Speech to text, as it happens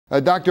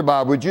Dr.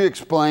 Bob, would you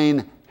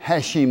explain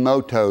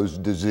Hashimoto's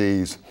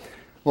disease?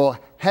 Well,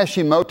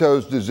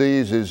 Hashimoto's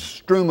disease is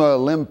struma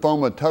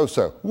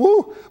lymphomatosa.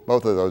 Woo!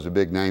 Both of those are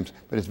big names,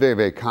 but it's very,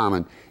 very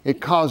common.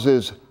 It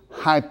causes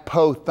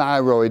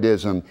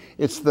hypothyroidism.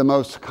 It's the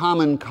most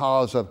common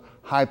cause of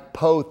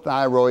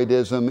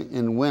hypothyroidism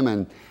in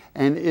women,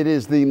 and it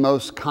is the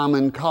most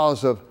common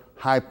cause of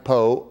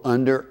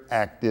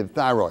underactive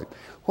thyroid.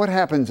 What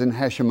happens in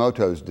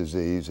Hashimoto's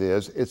disease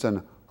is it's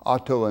an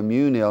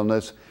autoimmune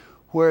illness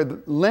where the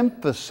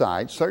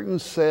lymphocytes, certain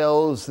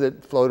cells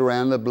that float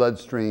around the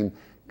bloodstream,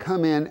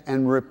 come in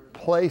and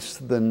replace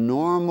the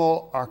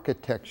normal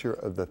architecture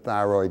of the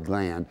thyroid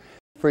gland.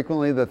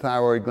 Frequently, the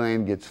thyroid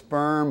gland gets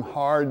firm,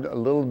 hard, a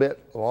little bit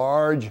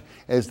large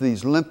as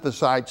these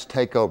lymphocytes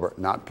take over.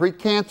 Not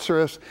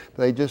precancerous,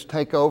 they just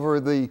take over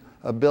the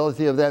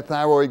ability of that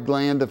thyroid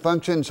gland to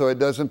function so it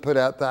doesn't put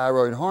out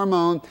thyroid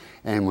hormone.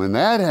 And when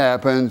that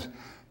happens,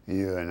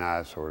 you and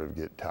I sort of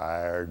get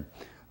tired.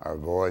 Our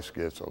voice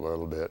gets a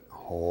little bit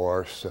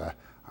hoarse.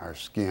 Our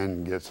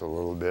skin gets a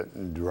little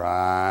bit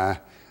dry.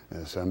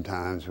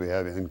 Sometimes we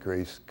have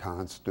increased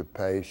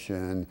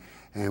constipation,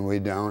 and we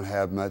don't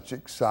have much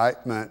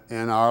excitement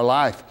in our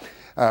life.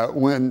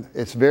 When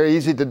it's very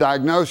easy to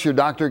diagnose, your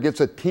doctor gets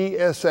a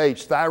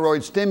TSH,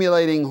 thyroid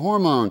stimulating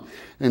hormone,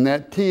 and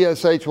that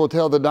TSH will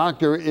tell the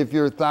doctor if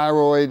your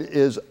thyroid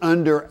is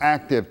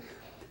underactive.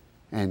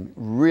 And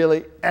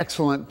really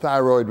excellent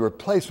thyroid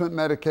replacement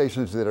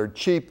medications that are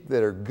cheap,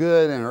 that are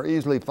good, and are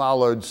easily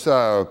followed.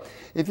 So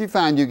if you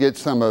find you get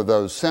some of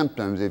those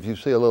symptoms, if you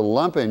see a little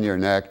lump in your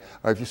neck,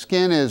 or if your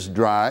skin is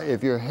dry,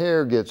 if your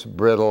hair gets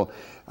brittle,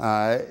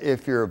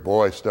 if your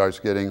voice starts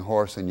getting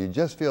hoarse and you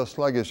just feel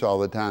sluggish all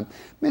the time,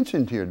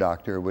 mention to your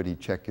doctor, would he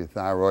check your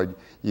thyroid?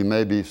 You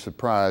may be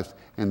surprised,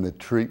 and the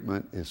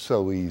treatment is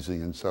so easy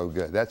and so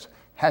good. That's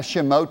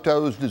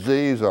Hashimoto's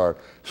disease, or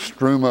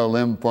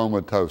struma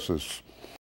lymphomatosis.